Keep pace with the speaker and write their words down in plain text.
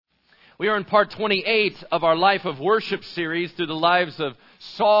We are in part 28 of our Life of Worship series through the lives of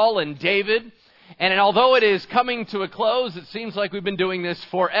Saul and David. And although it is coming to a close, it seems like we've been doing this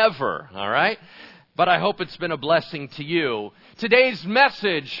forever, all right? But I hope it's been a blessing to you. Today's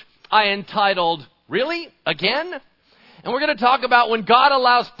message I entitled, Really? Again? And we're going to talk about when God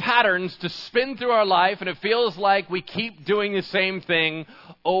allows patterns to spin through our life and it feels like we keep doing the same thing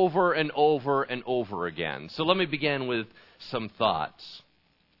over and over and over again. So let me begin with some thoughts.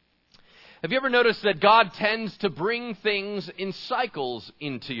 Have you ever noticed that God tends to bring things in cycles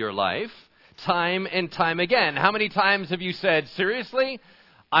into your life, time and time again? How many times have you said, seriously,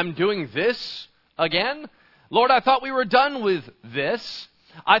 I'm doing this again? Lord, I thought we were done with this.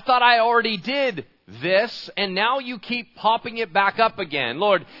 I thought I already did this, and now you keep popping it back up again.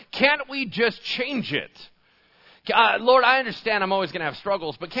 Lord, can't we just change it? Lord, I understand I'm always going to have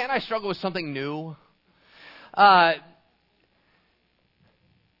struggles, but can't I struggle with something new?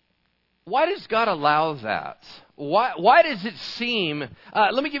 Why does God allow that? Why does it seem...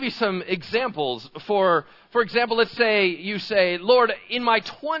 let me give you some examples. For example, let's say you say, Lord, in my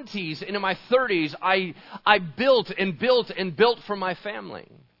 20s and in my 30s, I built and built and built for my family.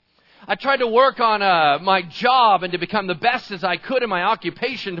 I tried to work on my job and to become the best as I could in my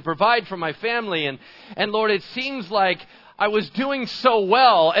occupation to provide for my family. And Lord, it seems like I was doing so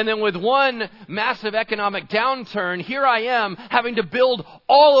well, and then with one massive economic downturn, here I am having to build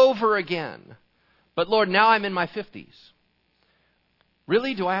all over again. But Lord, now I'm in my 50s.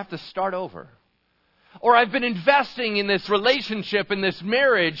 Really? Do I have to start over? Or I've been investing in this relationship, in this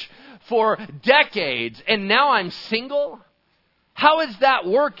marriage for decades, and now I'm single? How is that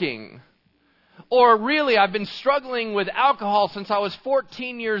working? Or really, I've been struggling with alcohol since I was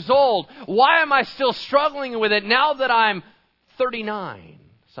 14 years old. Why am I still struggling with it now that I'm 39?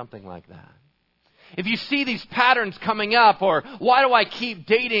 Something like that. If you see these patterns coming up, or why do I keep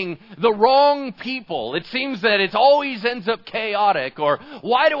dating the wrong people? It seems that it always ends up chaotic. Or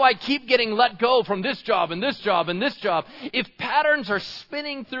why do I keep getting let go from this job and this job and this job? If patterns are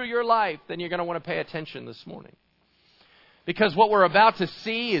spinning through your life, then you're going to want to pay attention this morning. Because what we're about to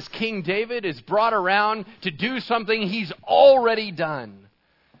see is King David is brought around to do something he's already done.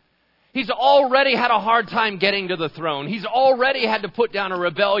 He's already had a hard time getting to the throne. He's already had to put down a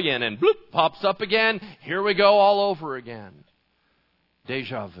rebellion and bloop, pops up again. Here we go all over again.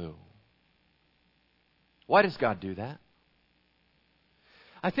 Deja vu. Why does God do that?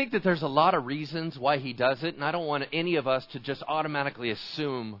 I think that there's a lot of reasons why he does it, and I don't want any of us to just automatically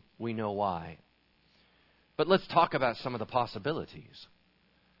assume we know why. But let's talk about some of the possibilities.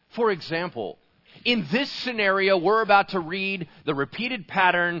 For example, in this scenario we're about to read, the repeated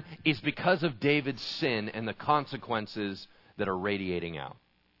pattern is because of David's sin and the consequences that are radiating out.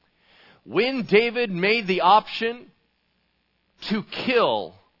 When David made the option to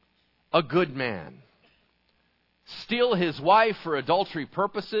kill a good man, steal his wife for adultery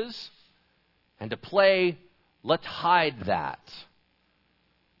purposes, and to play, let's hide that,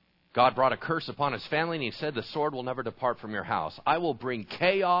 God brought a curse upon his family, and he said, the sword will never depart from your house. I will bring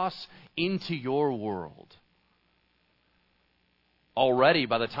chaos into your world. Already,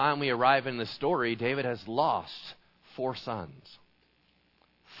 by the time we arrive in the story, David has lost 4 sons.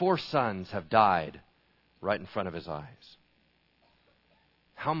 4 sons have died right in front of his eyes.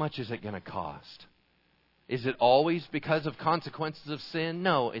 How much is it going to cost? Is it always because of consequences of sin?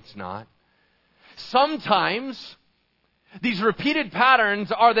 No, it's not. Sometimes these repeated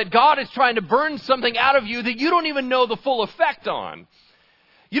patterns are that God is trying to burn something out of you that you don't even know the full effect on.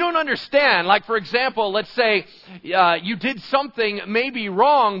 You don't understand. Like, for example, let's say you did something maybe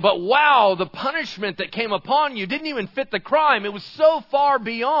wrong, but wow, the punishment that came upon you didn't even fit the crime. It was so far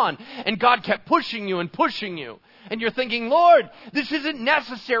beyond. And God kept pushing you and pushing you. And you're thinking, Lord, this isn't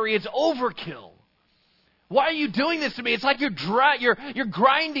necessary. It's overkill. Why are you doing this to me? It's like you're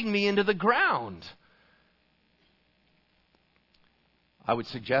grinding me into the ground. I would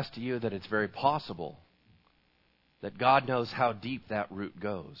suggest to you that it's very possible that God knows how deep that root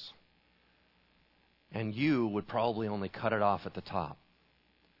goes. And you would probably only cut it off at the top.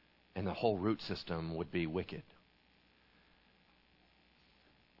 And the whole root system would be wicked.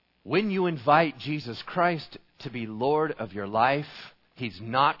 When you invite Jesus Christ to be Lord of your life, he's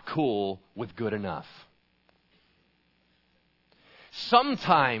not cool with good enough.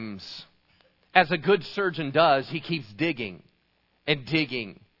 Sometimes, as a good surgeon does, he keeps digging and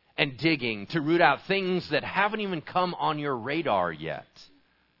digging and digging to root out things that haven't even come on your radar yet.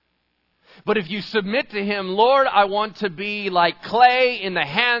 But if you submit to him, Lord, I want to be like clay in the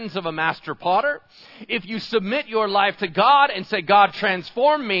hands of a master potter. If you submit your life to God and say, God,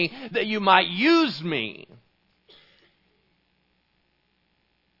 transform me that you might use me,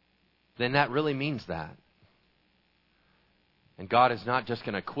 then that really means that. And God is not just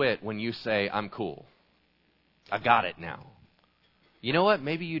going to quit when you say, I'm cool. I got it now. You know what?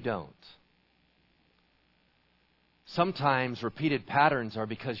 Maybe you don't. Sometimes repeated patterns are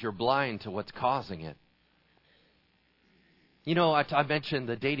because you're blind to what's causing it. You know, I mentioned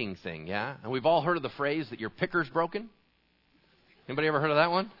the dating thing, yeah? And we've all heard of the phrase that your picker's broken. Anybody ever heard of that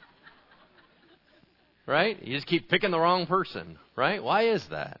one? Right? You just keep picking the wrong person, right? Why is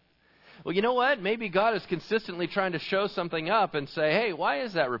that? Well, you know what? Maybe God is consistently trying to show something up and say, hey, why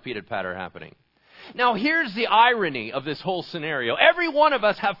is that repeated pattern happening? Now, here's the irony of this whole scenario. Every one of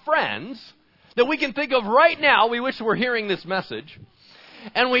us have friends that we can think of right now. We wish we were hearing this message.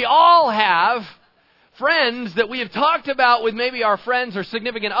 And we all have friends that we have talked about with maybe our friends or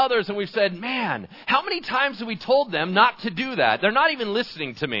significant others, and we've said, man, how many times have we told them not to do that? They're not even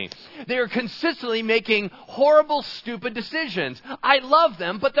listening to me. They are consistently making horrible, stupid decisions. I love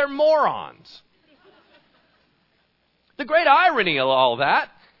them, but they're morons. The great irony of all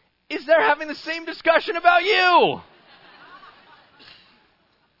that is they're having the same discussion about you.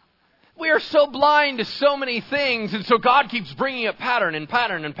 We are so blind to so many things, and so God keeps bringing up pattern and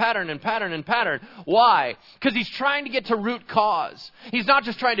pattern and pattern and pattern and pattern. Why? Because He's trying to get to root cause. He's not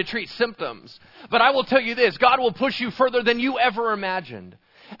just trying to treat symptoms. But I will tell you this, God will push you further than you ever imagined.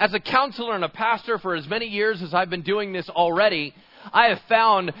 As a counselor and a pastor for as many years as I've been doing this already, I have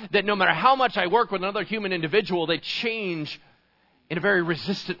found that no matter how much I work with another human individual, they change in a very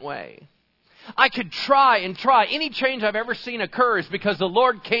resistant way. I could try and try. Any change I've ever seen occur is because the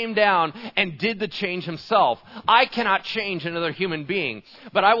Lord came down and did the change Himself. I cannot change another human being.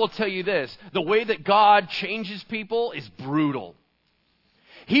 But I will tell you this, the way that God changes people is brutal.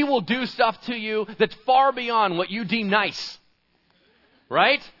 He will do stuff to you that's far beyond what you deem nice.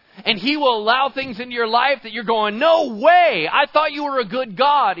 Right? And He will allow things into your life that you're going, no way! I thought you were a good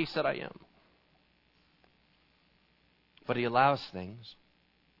God. He said, I am. But He allows things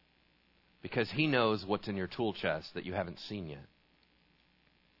because He knows what's in your tool chest that you haven't seen yet.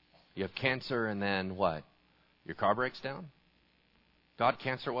 You have cancer and then what? Your car breaks down? God,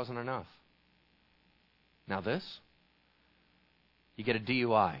 cancer wasn't enough. Now this? You get a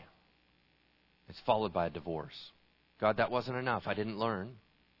DUI. It's followed by a divorce. God, that wasn't enough. I didn't learn.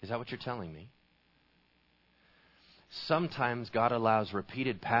 Is that what you're telling me? Sometimes God allows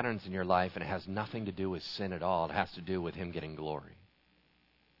repeated patterns in your life and it has nothing to do with sin at all. It has to do with Him getting glory.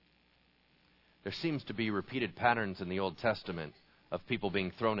 There seems to be repeated patterns in the Old Testament of people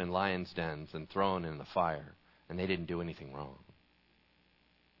being thrown in lions' dens and thrown in the fire, and they didn't do anything wrong.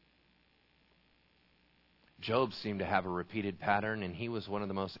 Job seemed to have a repeated pattern, and he was one of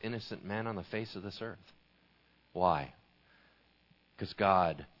the most innocent men on the face of this earth. Why? Because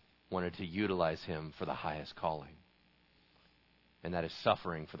God wanted to utilize him for the highest calling, and that is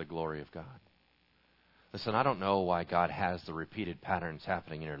suffering for the glory of God. Listen, I don't know why God has the repeated patterns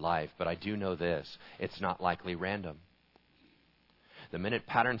happening in your life, but I do know this. It's not likely random. The minute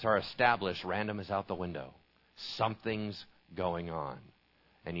patterns are established, random is out the window. Something's going on.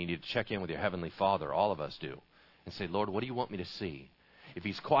 And you need to check in with your Heavenly Father, all of us do, and say, Lord, what do you want me to see? If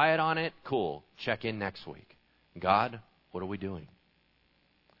He's quiet on it, cool. Check in next week. God, what are we doing?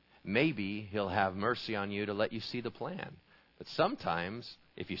 Maybe He'll have mercy on you to let you see the plan. But sometimes,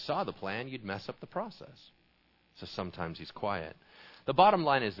 if you saw the plan, you'd mess up the process. So sometimes He's quiet. The bottom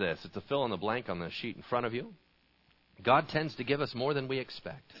line is this. It's a fill in the blank on the sheet in front of you. God tends to give us more than we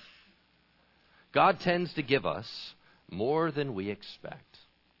expect. God tends to give us more than we expect.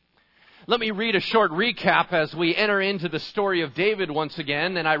 Let me read a short recap as we enter into the story of David once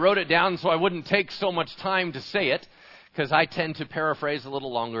again. And I wrote it down so I wouldn't take so much time to say it, because I tend to paraphrase a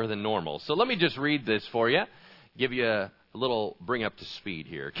little longer than normal. So let me just read this for you, give you a little bring up to speed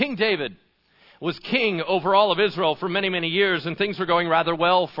here. King David was king over all of Israel for many, many years, and things were going rather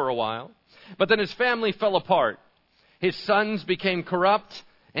well for a while. But then his family fell apart. His sons became corrupt,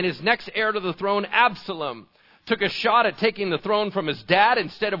 and his next heir to the throne, Absalom, took a shot at taking the throne from his dad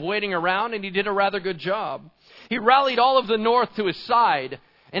instead of waiting around, and he did a rather good job. He rallied all of the north to his side,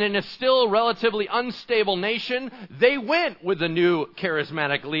 and in a still relatively unstable nation, they went with the new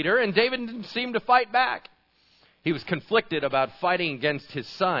charismatic leader, and David didn't seem to fight back. He was conflicted about fighting against his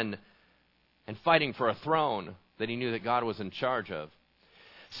son and fighting for a throne that he knew that God was in charge of.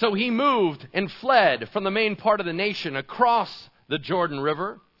 So he moved and fled from the main part of the nation across the Jordan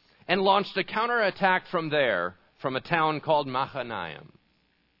River and launched a counterattack from there, from a town called Mahanaim.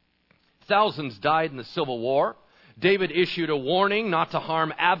 Thousands died in the civil war. David issued a warning not to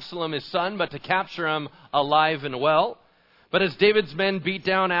harm Absalom, his son, but to capture him alive and well. But as David's men beat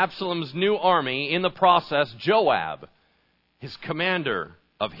down Absalom's new army, in the process, Joab, his commander,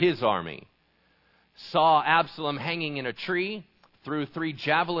 of his army, saw Absalom hanging in a tree, threw 3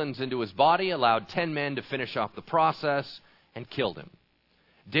 javelins into his body, allowed 10 men to finish off the process, and killed him.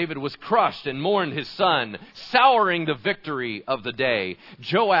 David was crushed and mourned his son, souring the victory of the day.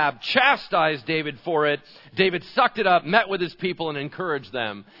 Joab chastised David for it. David sucked it up, met with his people, and encouraged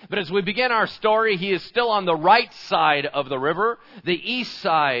them. But as we begin our story, he is still on the right side of the river, the east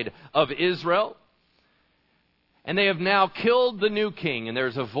side of Israel. And they have now killed the new king, and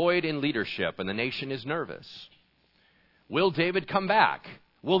there's a void in leadership, and the nation is nervous. Will David come back?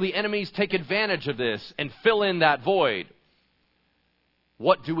 Will the enemies take advantage of this and fill in that void?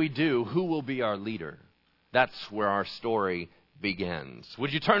 What do we do? Who will be our leader? That's where our story begins.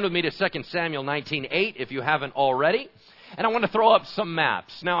 Would you turn with me to 2 Samuel 19:8 if you haven't already? And I want to throw up some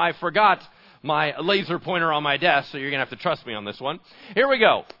maps. Now, I forgot my laser pointer on my desk, so you're going to have to trust me on this one. Here we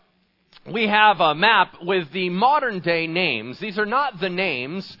go. We have a map with the modern day names. These are not the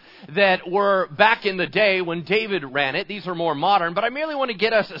names that were back in the day when David ran it. These are more modern, but I merely want to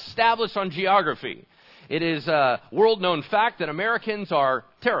get us established on geography. It is a world-known fact that Americans are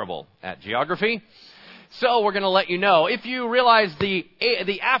terrible at geography. So we're going to let you know. If you realize the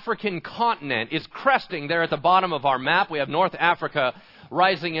African continent is cresting there at the bottom of our map. We have North Africa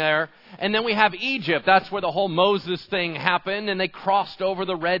rising there. And then we have Egypt. That's where the whole Moses thing happened. And they crossed over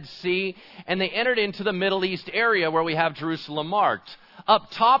the Red Sea. And they entered into the Middle East area where we have Jerusalem marked.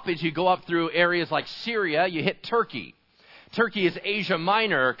 Up top, as you go up through areas like Syria, you hit Turkey. Turkey is Asia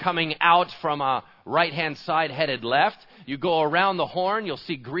Minor coming out from a right-hand side headed left. You go around the Horn, you'll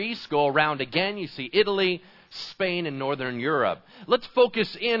see Greece. Go around again, you see Italy, Spain, and Northern Europe. Let's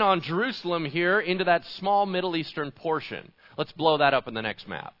focus in on Jerusalem here into that small Middle Eastern portion. Let's blow that up in the next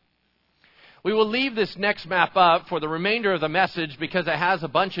map. We will leave this next map up for the remainder of the message because it has a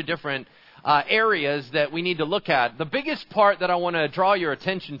bunch of different areas that we need to look at. The biggest part that I want to draw your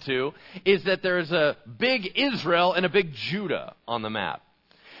attention to is that there's a big Israel and a big Judah on the map.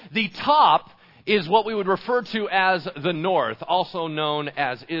 The top is what we would refer to as the north, also known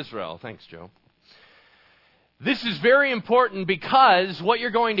as Israel. Thanks, Joe. This is very important because what you're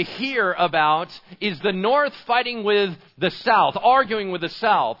going to hear about is the north fighting with the south, arguing with the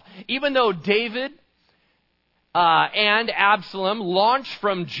south. Even though David and Absalom launched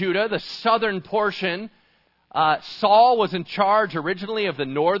from Judah, the southern portion, Saul was in charge originally of the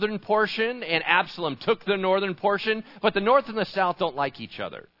northern portion, and Absalom took the northern portion. But the north and the south don't like each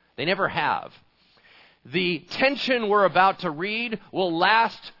other. They never have. The tension we're about to read will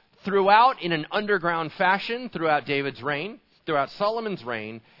last throughout in an underground fashion throughout David's reign, throughout Solomon's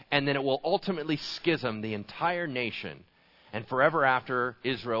reign, and then it will ultimately schism the entire nation. And forever after,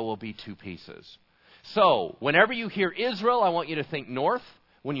 Israel will be 2 pieces. So, whenever you hear Israel, I want you to think north.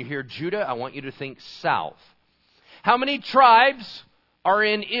 When you hear Judah, I want you to think south. How many tribes are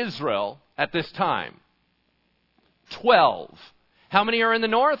in Israel at this time? 12. How many are in the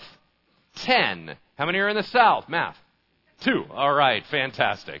north? 10. How many are in the south? Math. 2. All right,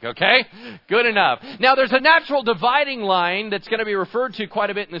 fantastic. Okay, good enough. Now, there's a natural dividing line that's going to be referred to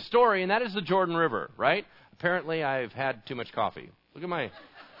quite a bit in the story, and that is the Jordan River, right? Apparently, I've had too much coffee. Look at that.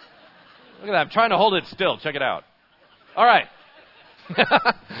 I'm trying to hold it still. Check it out. All right.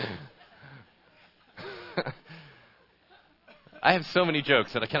 I have so many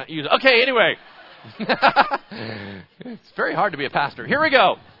jokes that I cannot use. Okay, anyway. It's very hard to be a pastor. Here we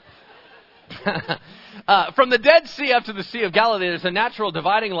go. From the Dead Sea up to the Sea of Galilee, there's a natural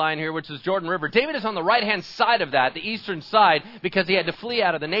dividing line here, which is Jordan River. David is on the right-hand side of that, the eastern side, because he had to flee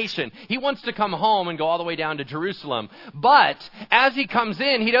out of the nation. He wants to come home and go all the way down to Jerusalem. But as he comes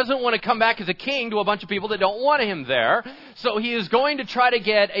in, he doesn't want to come back as a king to a bunch of people that don't want him there. So he is going to try to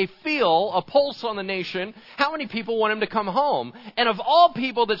get a pulse on the nation. How many people want him to come home? And of all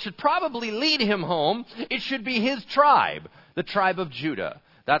people that should probably lead him home, it should be his tribe, the tribe of Judah.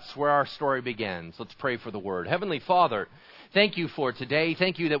 That's where our story begins. Let's pray for the word. Heavenly Father, thank you for today.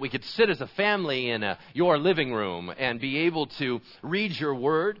 Thank you that we could sit as a family in your living room and be able to read your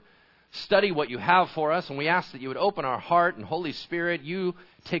word, study what you have for us, and we ask that you would open our heart, and Holy Spirit, you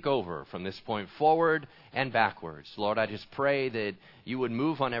take over from this point forward and backwards. Lord, I just pray that you would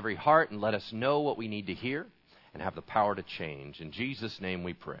move on every heart and let us know what we need to hear and have the power to change. In Jesus' name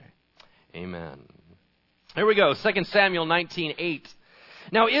we pray. Amen. Here we go, 2 Samuel 19:8.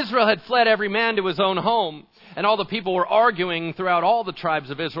 Now Israel had fled every man to his own home, and all the people were arguing throughout all the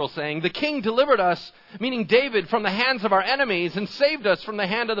tribes of Israel, saying, "The king delivered us," meaning David, "from the hands of our enemies and saved us from the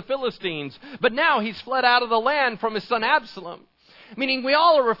hand of the Philistines. But now he's fled out of the land from his son Absalom." Meaning we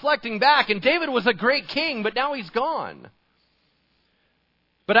all are reflecting back, and David was a great king, but now he's gone.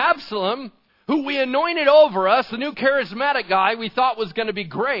 But Absalom, who we anointed over us, the new charismatic guy we thought was going to be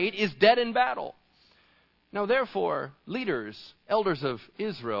great, is dead in battle. Now therefore, leaders, elders of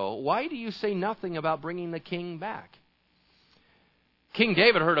Israel, why do you say nothing about bringing the king back? King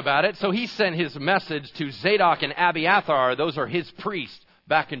David heard about it, so he sent his message to Zadok and Abiathar. Those are his priests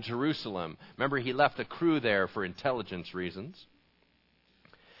back in Jerusalem. Remember, he left a crew there for intelligence reasons.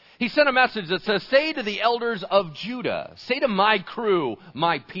 He sent a message that says, say to the elders of Judah, say to my crew,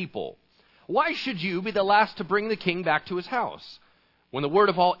 my people, why should you be the last to bring the king back to his house when the word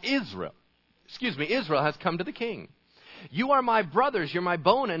of all Israel has come to the king? You are my brothers, you're my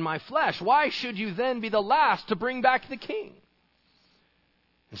bone and my flesh. Why should you then be the last to bring back the king?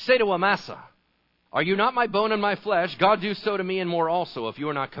 And say to Amasa, are you not my bone and my flesh? God do so to me and more also, if you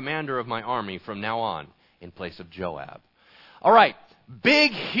are not commander of my army from now on in place of Joab. All right,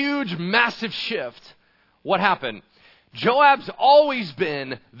 big, huge, massive shift. What happened? Joab's always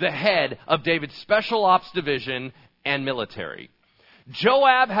been the head of David's special ops division and military.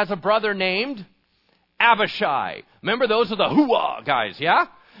 Joab has a brother named Abishai. Remember, those are the hoo-ah guys, yeah?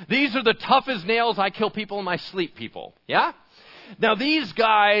 These are the tough as nails, I kill people in my sleep people, yeah? Now, these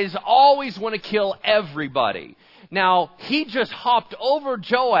guys always want to kill everybody. Now, he just hopped over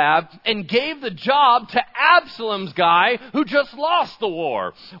Joab and gave the job to Absalom's guy who just lost the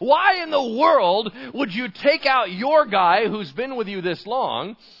war. Why in the world would you take out your guy who's been with you this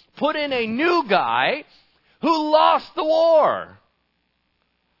long, put in a new guy who lost the war?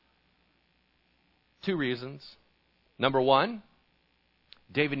 2 reasons. Number 1,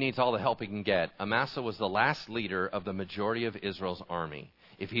 David needs all the help he can get. Amasa was the last leader of the majority of Israel's army.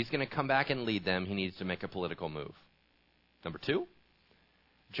 If he's going to come back and lead them, he needs to make a political move. Number 2,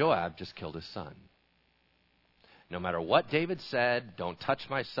 Joab just killed his son. No matter what David said, don't touch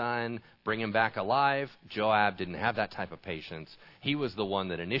my son, bring him back alive, Joab didn't have that type of patience. He was the one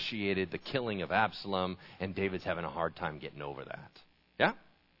that initiated the killing of Absalom, and David's having a hard time getting over that. Yeah?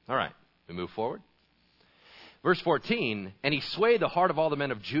 All right, we move forward. Verse 14, and he swayed the heart of all the men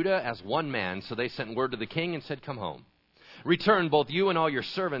of Judah as one man, so they sent word to the king and said, come home. Return both you and all your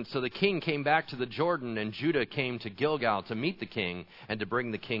servants. So the king came back to the Jordan, and Judah came to Gilgal to meet the king and to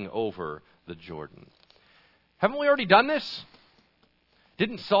bring the king over the Jordan. Haven't we already done this?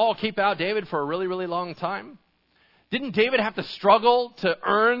 Didn't Saul keep out David for a really, really long time? Didn't David have to struggle to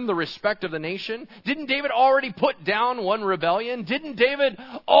earn the respect of the nation? Didn't David already put down one rebellion? Didn't David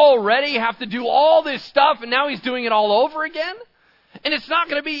already have to do all this stuff, and now he's doing it all over again? And it's not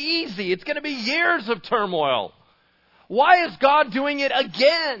going to be easy. It's going to be years of turmoil. Why is God doing it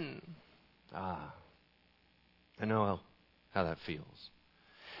again? I know how that feels.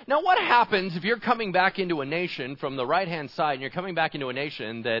 Now, what happens if you're coming back into a nation from the right-hand side, and you're coming back into a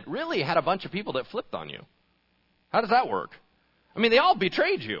nation that really had a bunch of people that flipped on you? How does that work? I mean, they all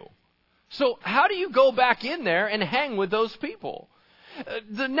betrayed you. So how do you go back in there and hang with those people?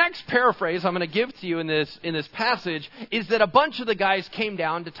 The next paraphrase I'm going to give to you in this passage is that a bunch of the guys came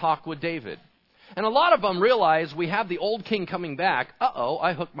down to talk with David. And a lot of them realize we have the old king coming back.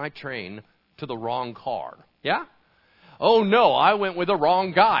 I hooked my train to the wrong car. Yeah? Oh no, I went with the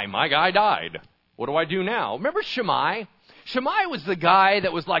wrong guy. My guy died. What do I do now? Remember Shammai? Shammai was the guy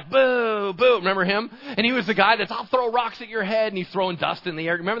that was like, boo, boo. Remember him? And he was the guy that's, I'll throw rocks at your head, and he's throwing dust in the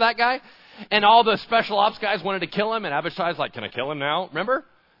air. Remember that guy? And all the special ops guys wanted to kill him, and Abishai's like, can I kill him now? Remember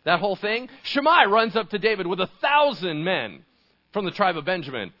that whole thing? Shammai runs up to David with 1,000 men from the tribe of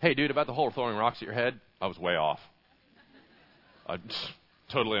Benjamin. Hey, dude, about the whole throwing rocks at your head, I was way off.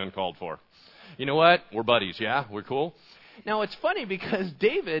 Totally uncalled for. You know what? We're buddies, yeah? We're cool? Now, it's funny because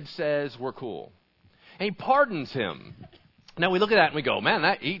David says we're cool. And he pardons him. Now, we look at that and we go, man,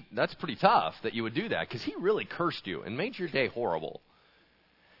 that's pretty tough that you would do that, because he really cursed you and made your day horrible.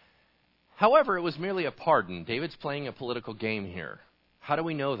 However, it was merely a pardon. David's playing a political game here. How do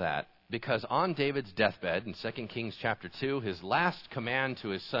we know that? Because on David's deathbed in 2 Kings chapter 2, his last command to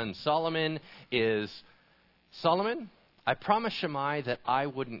his son Solomon is, Solomon, I promised Shammai that I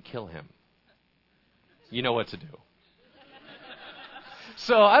wouldn't kill him. You know what to do.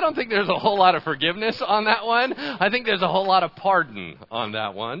 So I don't think there's a whole lot of forgiveness on that one. I think there's a whole lot of pardon on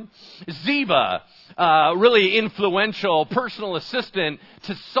that one. Ziba, really influential personal assistant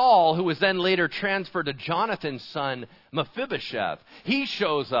to Saul, who was then later transferred to Jonathan's son, Mephibosheth. He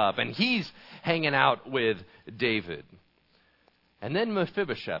shows up, and he's hanging out with David. And then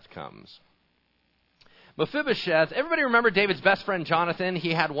Mephibosheth comes. Mephibosheth, everybody remember David's best friend Jonathan?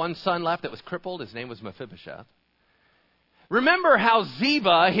 He had one son left that was crippled. His name was Mephibosheth. Remember how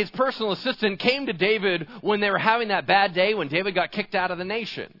Ziba, his personal assistant, came to David when they were having that bad day when David got kicked out of the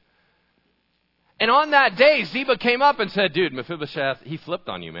nation. And on that day, Ziba came up and said, dude, Mephibosheth, he flipped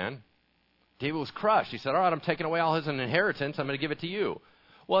on you, man. David was crushed. He said, all right, I'm taking away all his inheritance. I'm going to give it to you.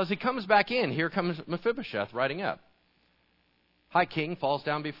 Well, as he comes back in, here comes Mephibosheth riding up. High King falls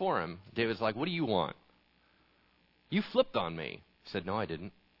down before him. David's like, what do you want? You flipped on me. He said, no, I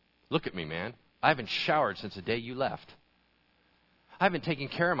didn't. Look at me, man. I haven't showered since the day you left. I haven't taken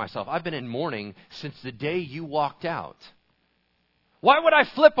care of myself. I've been in mourning since the day you walked out. Why would I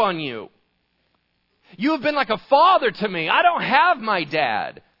flip on you? You have been like a father to me. I don't have my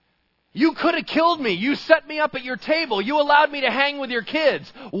dad. You could have killed me. You set me up at your table. You allowed me to hang with your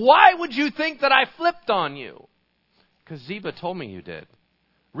kids. Why would you think that I flipped on you? Because Ziba told me you did.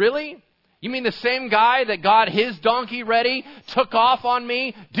 Really? You mean the same guy that got his donkey ready, took off on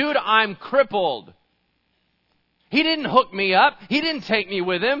me? Dude, I'm crippled. He didn't hook me up. He didn't take me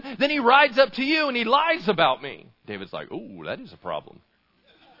with him. Then he rides up to you and he lies about me. David's like, ooh, that is a problem.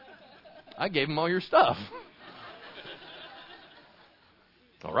 I gave him all your stuff.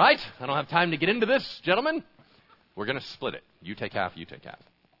 All right, I don't have time to get into this, gentlemen. We're going to split it. You take half, you take half.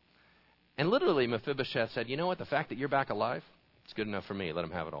 And literally Mephibosheth said, you know what, the fact that you're back alive, it's good enough for me. Let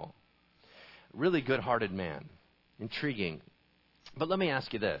him have it all. Really good-hearted man. Intriguing. But let me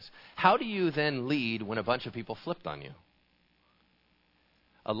ask you this. How do you then lead when a bunch of people flipped on you?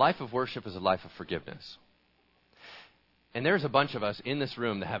 A life of worship is a life of forgiveness. And there's a bunch of us in this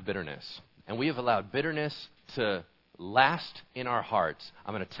room that have bitterness. And we have allowed bitterness to last in our hearts.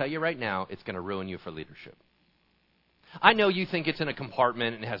 I'm going to tell you right now, it's going to ruin you for leadership. I know you think it's in a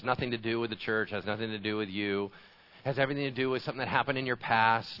compartment and it has nothing to do with the church, has nothing to do with you, has everything to do with something that happened in your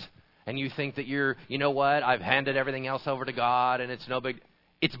past. And you think that you know what, I've handed everything else over to God and it's no big,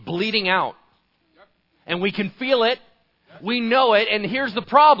 it's bleeding out. And we can feel it. We know it. And here's the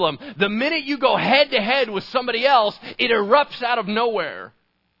problem. The minute you go head to head with somebody else, it erupts out of nowhere.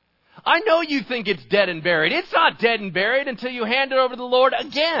 I know you think it's dead and buried. It's not dead and buried until you hand it over to the Lord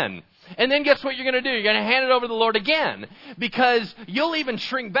again. And then guess what you're going to do? You're going to hand it over to the Lord again. Because you'll even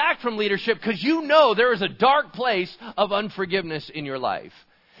shrink back from leadership because you know there is a dark place of unforgiveness in your life.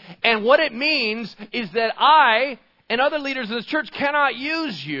 And what it means is that I and other leaders in this church cannot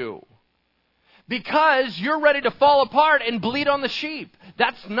use you. Because you're ready to fall apart and bleed on the sheep.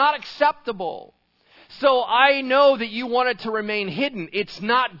 That's not acceptable. So I know that you want it to remain hidden. It's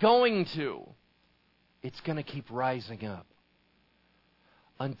not going to. It's going to keep rising up.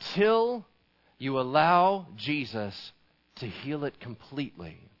 Until you allow Jesus to heal it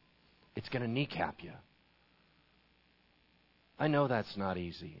completely, it's going to kneecap you. I know that's not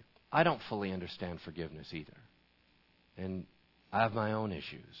easy. I don't fully understand forgiveness either. And I have my own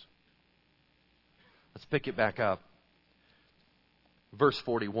issues. Let's pick it back up. Verse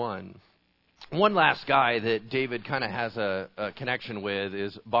 41. One last guy that David kind of has a connection with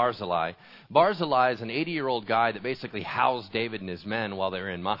is Barzillai. Barzillai is an 80-year-old guy that basically housed David and his men while they were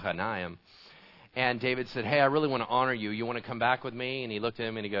in Mahanaim. And David said, hey, I really want to honor you. You want to come back with me? And he looked at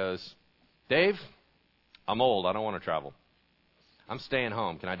him and he goes, Dave, I'm old. I don't want to travel. I'm staying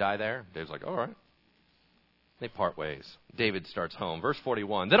home. Can I die there? Dave's like, all right. They part ways. David starts home. Verse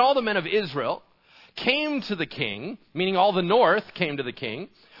 41. Then all the men of Israel came to the king, meaning all the north came to the king.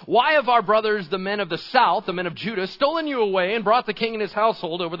 Why have our brothers, the men of the south, the men of Judah, stolen you away and brought the king and his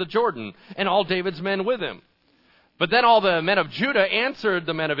household over the Jordan, and all David's men with him? But then all the men of Judah answered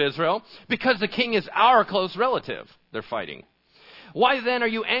the men of Israel, because the king is our close relative. They're fighting. Why then are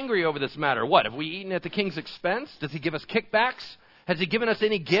you angry over this matter? What, have we eaten at the king's expense? Does he give us kickbacks? Has he given us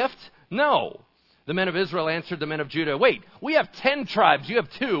any gift? No. The men of Israel answered the men of Judah, wait, we have 10 tribes, you have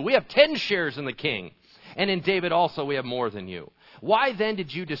 2. We have 10 shares in the king. And in David also we have more than you. Why then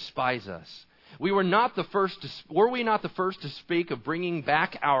did you despise us? Were we not the first to speak of bringing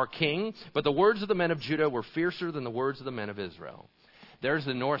back our king? But the words of the men of Judah were fiercer than the words of the men of Israel. There's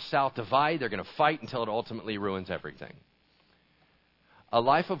the north-south divide. They're going to fight until it ultimately ruins everything. A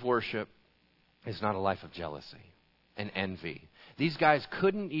life of worship is not a life of jealousy and envy. These guys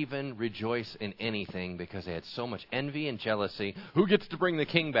couldn't even rejoice in anything because they had so much envy and jealousy. Who gets to bring the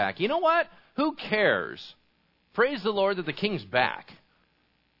king back? You know what? Who cares? Praise the Lord that the king's back.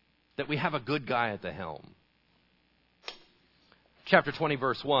 That we have a good guy at the helm. Chapter 20,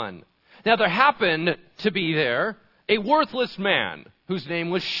 verse 1. Now there happened to be there a worthless man whose name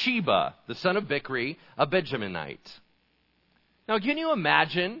was Sheba, the son of Bichri, a Benjaminite. Now can you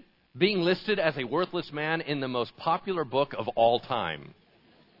imagine being listed as a worthless man in the most popular book of all time?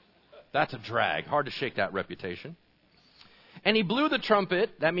 That's a drag. Hard to shake that reputation. And he blew the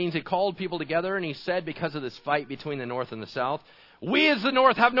trumpet. That means he called people together and he said, because of this fight between the north and the south, We as the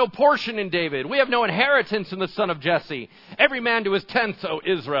north have no portion in David. We have no inheritance in the son of Jesse. Every man to his tenth, O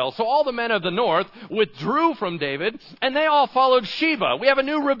Israel. So all the men of the north withdrew from David, and they all followed Sheba. We have a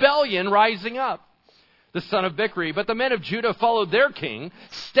new rebellion rising up, the son of Bichri. But the men of Judah followed their king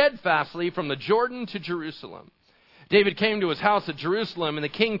steadfastly from the Jordan to Jerusalem. David came to his house at Jerusalem, and the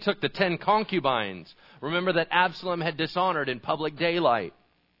king took the 10 concubines. Remember that Absalom had dishonored in public daylight.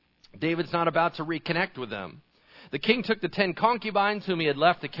 David's not about to reconnect with them. The king took the 10 concubines whom he had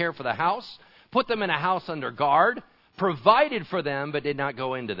left to care for the house, put them in a house under guard, provided for them, but did not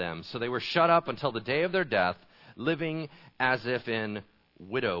go into them. So they were shut up until the day of their death, living as if in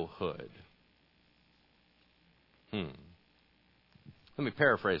widowhood. Let me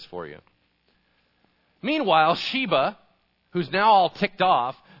paraphrase for you. Meanwhile, Sheba, who's now all ticked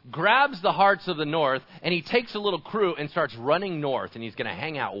off, grabs the hearts of the north, and he takes a little crew and starts running north, and he's going to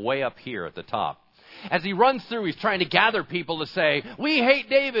hang out way up here at the top. As he runs through, he's trying to gather people to say, we hate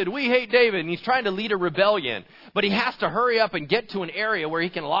David, and he's trying to lead a rebellion. But he has to hurry up and get to an area where he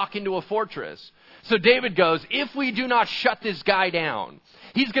can lock into a fortress. So David goes, if we do not shut this guy down,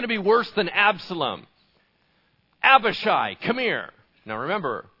 he's going to be worse than Absalom. Abishai, come here. Now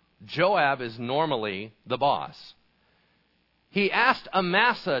remember, Joab is normally the boss. He asked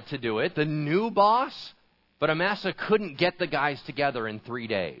Amasa to do it, the new boss, but Amasa couldn't get the guys together in 3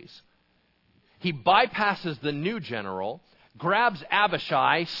 days. He bypasses the new general, grabs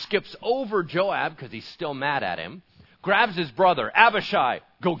Abishai, skips over Joab because he's still mad at him, grabs his brother, Abishai,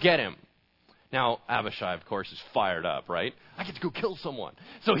 go get him. Now, Abishai, of course, is fired up, right? I get to go kill someone.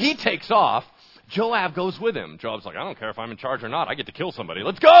 So he takes off. Joab goes with him. Joab's like, I don't care if I'm in charge or not. I get to kill somebody.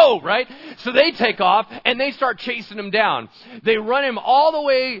 Let's go, right? So they take off, and they start chasing him down. They run him all the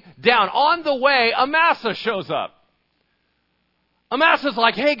way down. On the way, Amasa shows up. Amasa's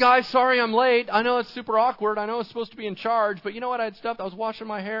like, hey, guys, sorry I'm late. I know it's super awkward. I know it's supposed to be in charge, but you know what? I had stuff. I was washing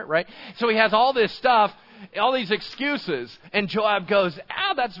my hair, right? So he has all this stuff, all these excuses, and Joab goes,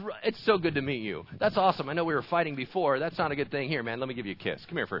 it's so good to meet you. That's awesome. I know we were fighting before. That's not a good thing. Here, man, let me give you a kiss.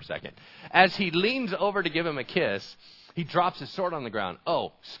 Come here for a second. As he leans over to give him a kiss, he drops his sword on the ground.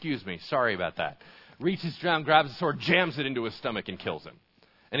 Oh, excuse me. Sorry about that. Reaches down, grabs the sword, jams it into his stomach, and kills him.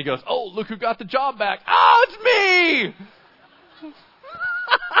 And he goes, oh, look who got the job back. Oh, it's me!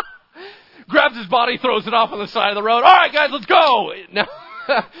 Grabs his body, throws it off on the side of the road. All right, guys, let's go. Now,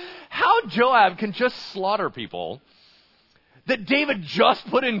 how Joab can just slaughter people that David just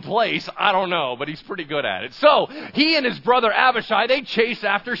put in place, I don't know, but he's pretty good at it. So he and his brother Abishai, they chase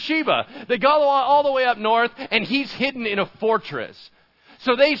after Sheba. They go all the way up north, and he's hidden in a fortress.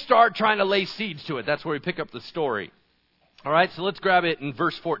 So they start trying to lay siege to it. That's where we pick up the story. All right, so let's grab it in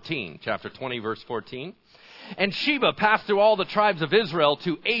verse 14, chapter 20, verse 14. And Sheba passed through all the tribes of Israel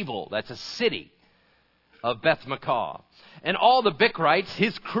to Abel, that's a city of Beth-Makkah. And all the Bichrites,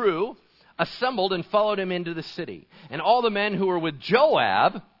 his crew, assembled and followed him into the city. And all the men who were with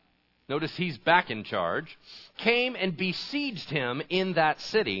Joab, notice he's back in charge, came and besieged him in that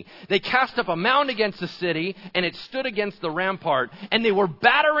city. They cast up a mound against the city, and it stood against the rampart, and they were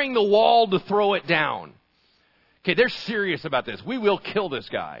battering the wall to throw it down. Okay, they're serious about this. We will kill this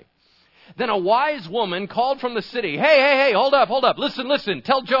guy. Then a wise woman called from the city, hey, hold up, listen,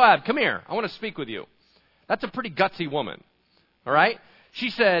 tell Joab, come here, I want to speak with you. That's a pretty gutsy woman, all right? She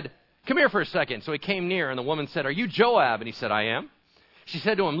said, come here for a second. So he came near, and the woman said, are you Joab? And he said, I am. She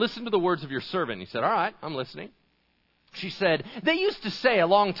said to him, listen to the words of your servant. He said, all right, I'm listening. She said, they used to say a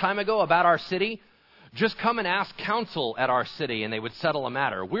long time ago about our city, just come and ask counsel at our city, and they would settle a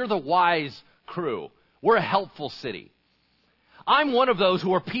matter. We're the wise crew. We're a helpful city. I'm one of those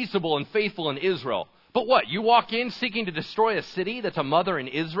who are peaceable and faithful in Israel. But what, you walk in seeking to destroy a city that's a mother in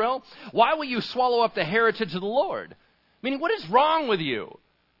Israel? Why will you swallow up the heritage of the Lord? Meaning, what is wrong with you?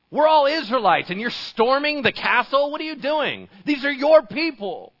 We're all Israelites, and you're storming the castle? What are you doing? These are your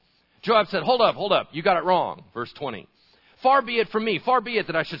people. Joab said, hold up, you got it wrong. Verse 20. Far be it from me, far be it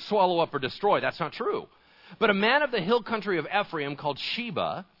that I should swallow up or destroy. That's not true. But a man of the hill country of Ephraim called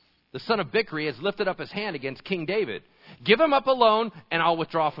Sheba, the son of Bichri, has lifted up his hand against King David. Give him up alone, and I'll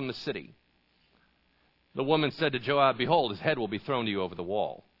withdraw from the city. The woman said to Joab, behold, his head will be thrown to you over the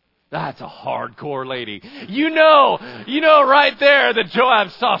wall. That's a hardcore lady. You know right there that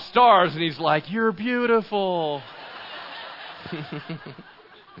Joab saw stars, and he's like, you're beautiful.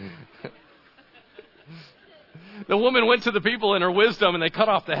 The woman went to the people in her wisdom, and they cut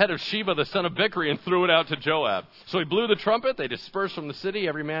off the head of Sheba, the son of Bichri, and threw it out to Joab. So he blew the trumpet, they dispersed from the city,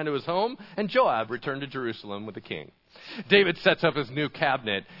 every man to his home, and Joab returned to Jerusalem with the king. David sets up his new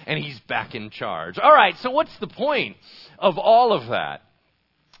cabinet, and he's back in charge. All right, so what's the point of all of that?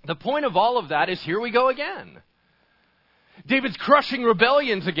 The point of all of that is here we go again. David's crushing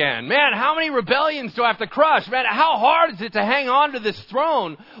rebellions again. Man, how many rebellions do I have to crush? Man, how hard is it to hang on to this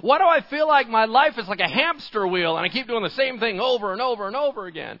throne? Why do I feel like my life is like a hamster wheel and I keep doing the same thing over and over and over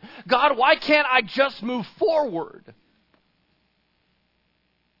again? God, why can't I just move forward?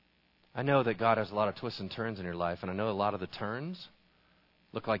 I know that God has a lot of twists and turns in your life, and I know a lot of the turns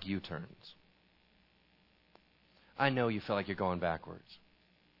look like U-turns. I know you feel like you're going backwards.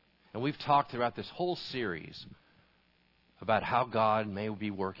 And we've talked throughout this whole series about how God may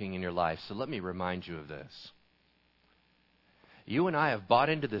be working in your life. So let me remind you of this. You and I have bought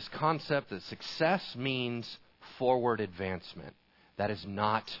into this concept that success means forward advancement. That is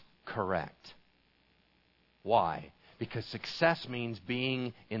not correct. Why? Because success means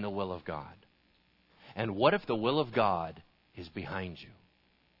being in the will of God. And what if the will of God is behind you?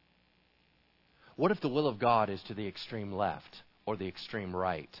 What if the will of God is to the extreme left or the extreme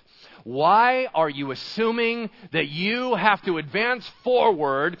right? Why are you assuming that you have to advance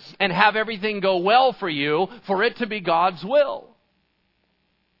forward and have everything go well for you for it to be God's will?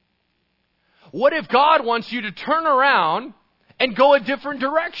 What if God wants you to turn around and go a different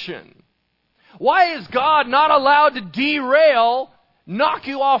direction? Why is God not allowed to derail, knock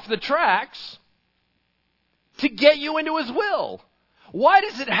you off the tracks to get you into His will? Why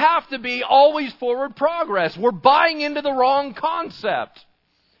does it have to be always forward progress? We're buying into the wrong concept.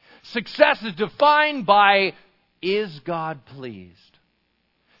 Success is defined by, is God pleased?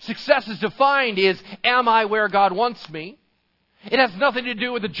 Success is defined as, am I where God wants me? It has nothing to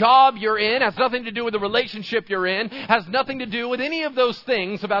do with the job you're in, has nothing to do with the relationship you're in, has nothing to do with any of those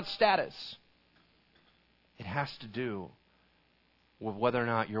things about status. It has to do with whether or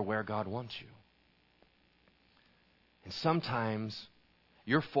not you're where God wants you. And sometimes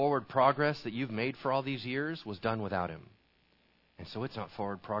your forward progress that you've made for all these years was done without Him. And so it's not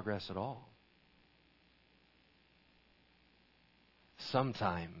forward progress at all.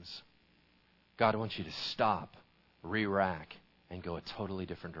 Sometimes God wants you to stop, re-rack, and go a totally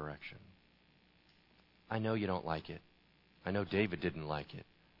different direction. I know you don't like it. I know David didn't like it.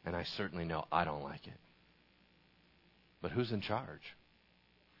 And I certainly know I don't like it. But who's in charge?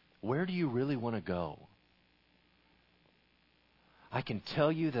 Where do you really want to go? I can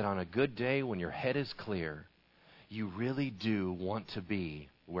tell you that on a good day when your head is clear, you really do want to be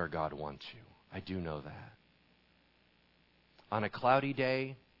where God wants you. I do know that. On a cloudy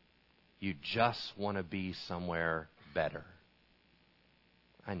day, you just want to be somewhere better.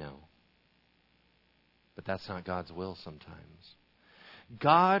 I know. But that's not God's will sometimes.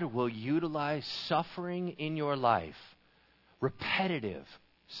 God will utilize suffering in your life, repetitive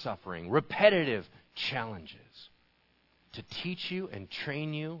suffering, repetitive challenges, to teach you and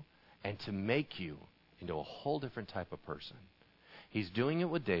train you and to make you into a whole different type of person. He's doing it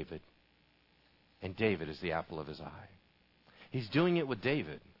with David, and David is the apple of His eye. He's doing it with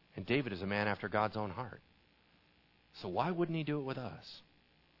David, and David is a man after God's own heart. So why wouldn't He do it with us?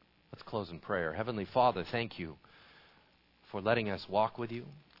 Let's close in prayer. Heavenly Father, thank you for letting us walk with you.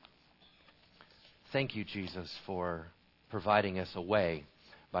 Thank you, Jesus, for providing us a way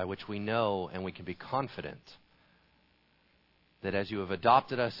by which we know and we can be confident that as you have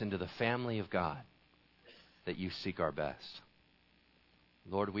adopted us into the family of God, that you seek our best.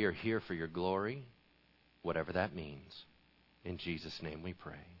 Lord, we are here for your glory, whatever that means. In Jesus' name we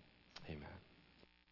pray. Amen.